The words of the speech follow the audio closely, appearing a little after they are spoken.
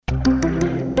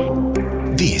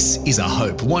This is a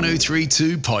Hope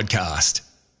 1032 podcast.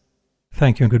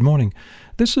 Thank you and good morning.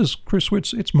 This is Chris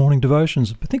Witts, it's Morning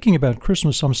Devotions. Thinking about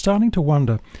Christmas, I'm starting to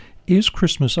wonder, is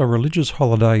Christmas a religious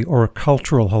holiday or a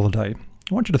cultural holiday?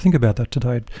 I want you to think about that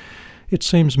today. It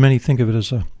seems many think of it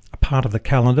as a part of the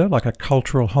calendar, like a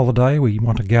cultural holiday where you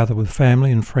want to gather with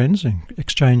family and friends and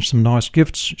exchange some nice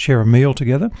gifts, share a meal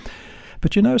together.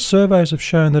 But you know, surveys have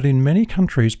shown that in many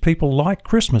countries, people like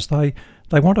Christmas. They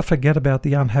want to forget about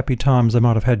the unhappy times they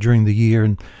might have had during the year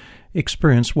and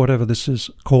experience whatever this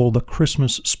is called the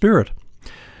Christmas spirit.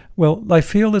 Well, they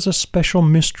feel there's a special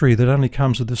mystery that only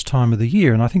comes at this time of the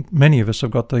year, and I think many of us have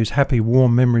got these happy,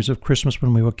 warm memories of Christmas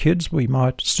when we were kids. We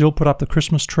might still put up the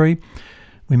Christmas tree.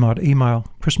 We might email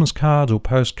Christmas cards or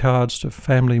postcards to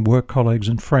family, work colleagues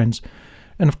and friends.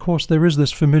 And of course, there is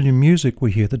this familiar music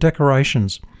we hear, the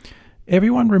decorations.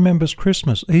 Everyone remembers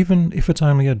Christmas, even if it's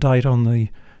only a date on the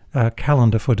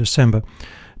calendar for December.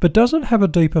 But does it have a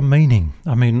deeper meaning?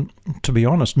 I mean, to be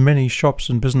honest, many shops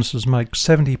and businesses make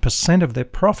 70% of their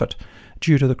profit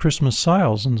due to the Christmas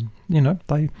sales. And, you know,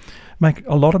 they make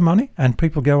a lot of money and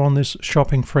people go on this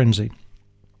shopping frenzy.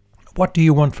 What do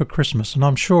you want for Christmas? And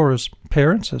I'm sure as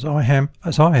parents, as I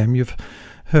am, you've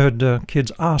heard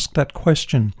kids ask that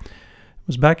question. It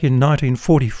was back in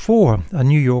 1944, a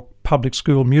New York public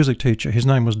school music teacher, his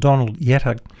name was Donald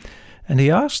Yetter, and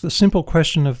he asked the simple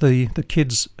question of the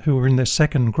kids who were in their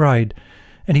second grade,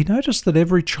 and he noticed that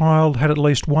every child had at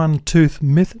least one tooth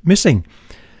missing.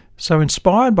 So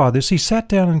inspired by this, he sat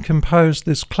down and composed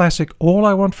this classic, "All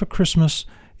I Want for Christmas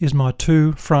is My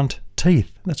Two Front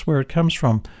Teeth." That's where it comes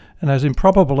from. And as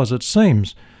improbable as it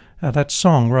seems, that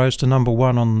song rose to number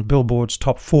one on Billboard's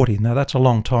Top 40. Now that's a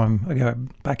long time ago,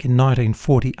 back in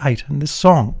 1948. And this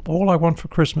song, "All I Want for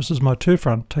Christmas is My Two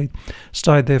Front Teeth,"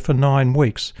 stayed there for 9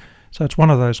 weeks. So it's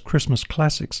one of those Christmas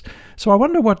classics. So I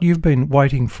wonder what you've been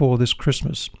waiting for this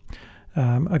Christmas.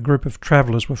 A group of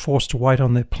travellers were forced to wait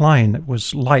on their plane. It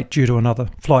was late due to another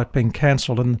flight being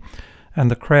cancelled, and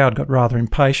the crowd got rather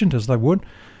impatient, as they would.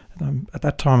 At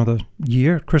that time of the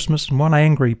year, at Christmas, and one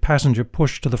angry passenger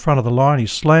pushed to the front of the line. He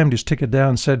slammed his ticket down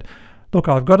and said, "Look,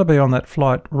 I've got to be on that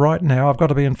flight right now. I've got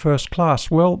to be in first class."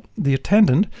 Well, the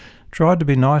attendant tried to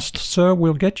be nice. "Sir,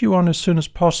 we'll get you on as soon as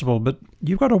possible, but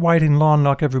you've got to wait in line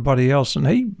like everybody else." And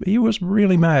he was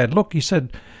really mad. "Look," he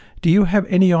said, "do you have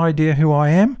any idea who I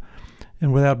am?"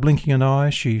 And without blinking an eye,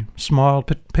 she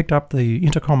smiled, picked up the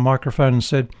intercom microphone and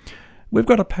said, "We've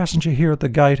got a passenger here at the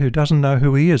gate who doesn't know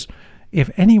who he is. If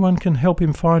anyone can help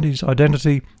him find his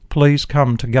identity, please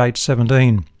come to gate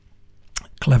 17.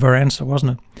 Clever answer,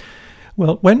 wasn't it?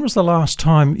 Well, when was the last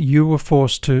time you were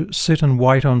forced to sit and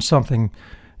wait on something?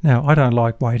 Now, I don't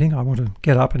like waiting. I want to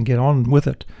get up and get on with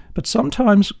it. But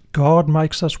sometimes God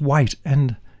makes us wait,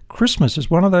 and Christmas is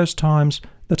one of those times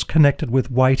that's connected with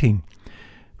waiting.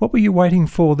 What were you waiting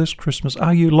for this Christmas?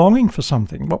 Are you longing for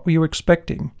something? What were you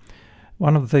expecting?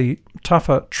 One of the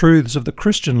tougher truths of the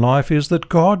Christian life is that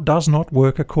God does not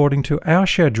work according to our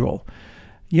schedule.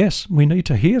 Yes, we need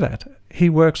to hear that. He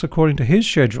works according to his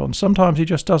schedule, and sometimes he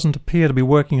just doesn't appear to be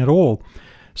working at all.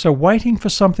 So waiting for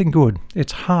something good,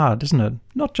 it's hard, isn't it?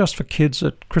 Not just for kids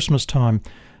at Christmas time.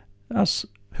 Us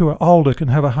who are older can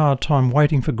have a hard time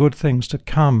waiting for good things to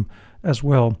come as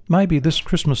well. Maybe this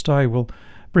Christmas day will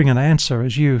bring an answer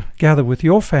as you gather with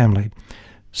your family.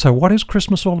 So what is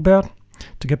Christmas all about?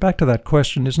 To get back to that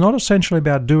question, it's not essentially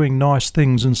about doing nice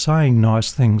things and saying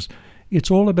nice things.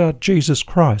 It's all about Jesus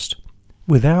Christ.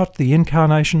 Without the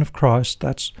incarnation of Christ,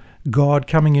 that's God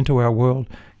coming into our world,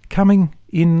 coming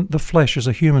in the flesh as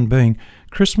a human being,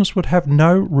 Christmas would have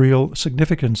no real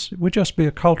significance. It would just be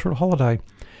a cultural holiday.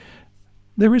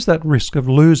 There is that risk of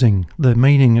losing the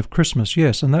meaning of Christmas,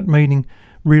 yes, and that meaning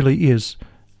really is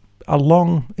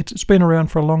it's been around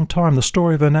for a long time. The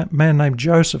story of a man named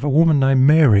Joseph, a woman named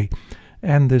Mary,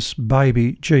 and this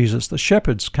baby Jesus. The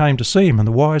shepherds came to see him, and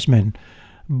the wise men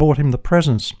brought him the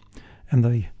presents, and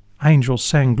the angels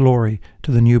sang glory to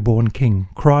the newborn King.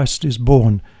 Christ is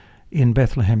born in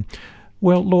Bethlehem.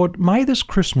 Well, Lord, may this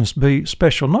Christmas be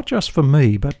special, not just for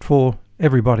me, but for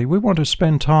everybody. We want to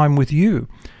spend time with you.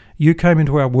 You came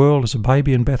into our world as a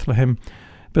baby in Bethlehem,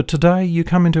 but today you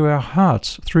come into our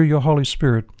hearts through your Holy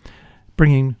Spirit,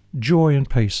 bringing joy and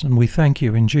peace, and we thank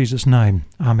you in Jesus' name.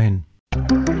 Amen.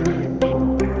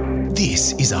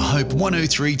 This is a Hope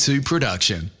 1032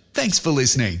 production. Thanks for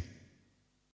listening.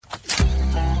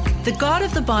 The God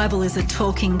of the Bible is a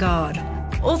talking God.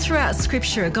 All throughout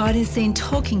Scripture, God is seen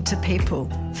talking to people,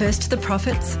 first to the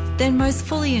prophets, then most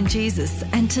fully in Jesus,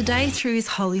 and today through his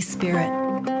Holy Spirit.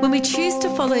 When we choose to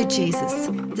follow Jesus,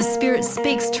 the Spirit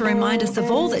speaks to remind us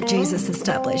of all that Jesus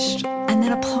established and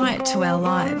then apply it to our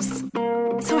lives.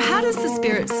 So how does the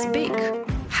Spirit speak?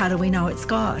 How do we know it's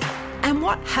God? And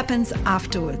what happens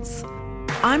afterwards?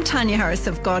 I'm Tanya Harris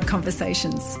of God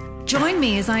Conversations. Join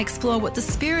me as I explore what the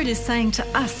Spirit is saying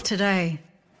to us today.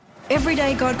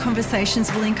 Everyday God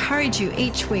Conversations will encourage you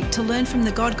each week to learn from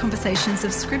the God Conversations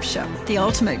of Scripture, the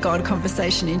ultimate God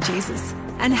conversation in Jesus,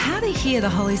 and how to hear the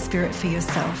Holy Spirit for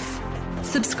yourself.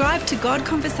 Subscribe to God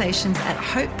Conversations at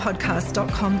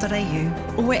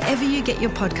hopepodcast.com.au or wherever you get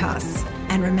your podcasts.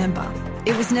 And remember,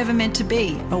 it was never meant to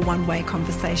be a one-way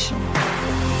conversation.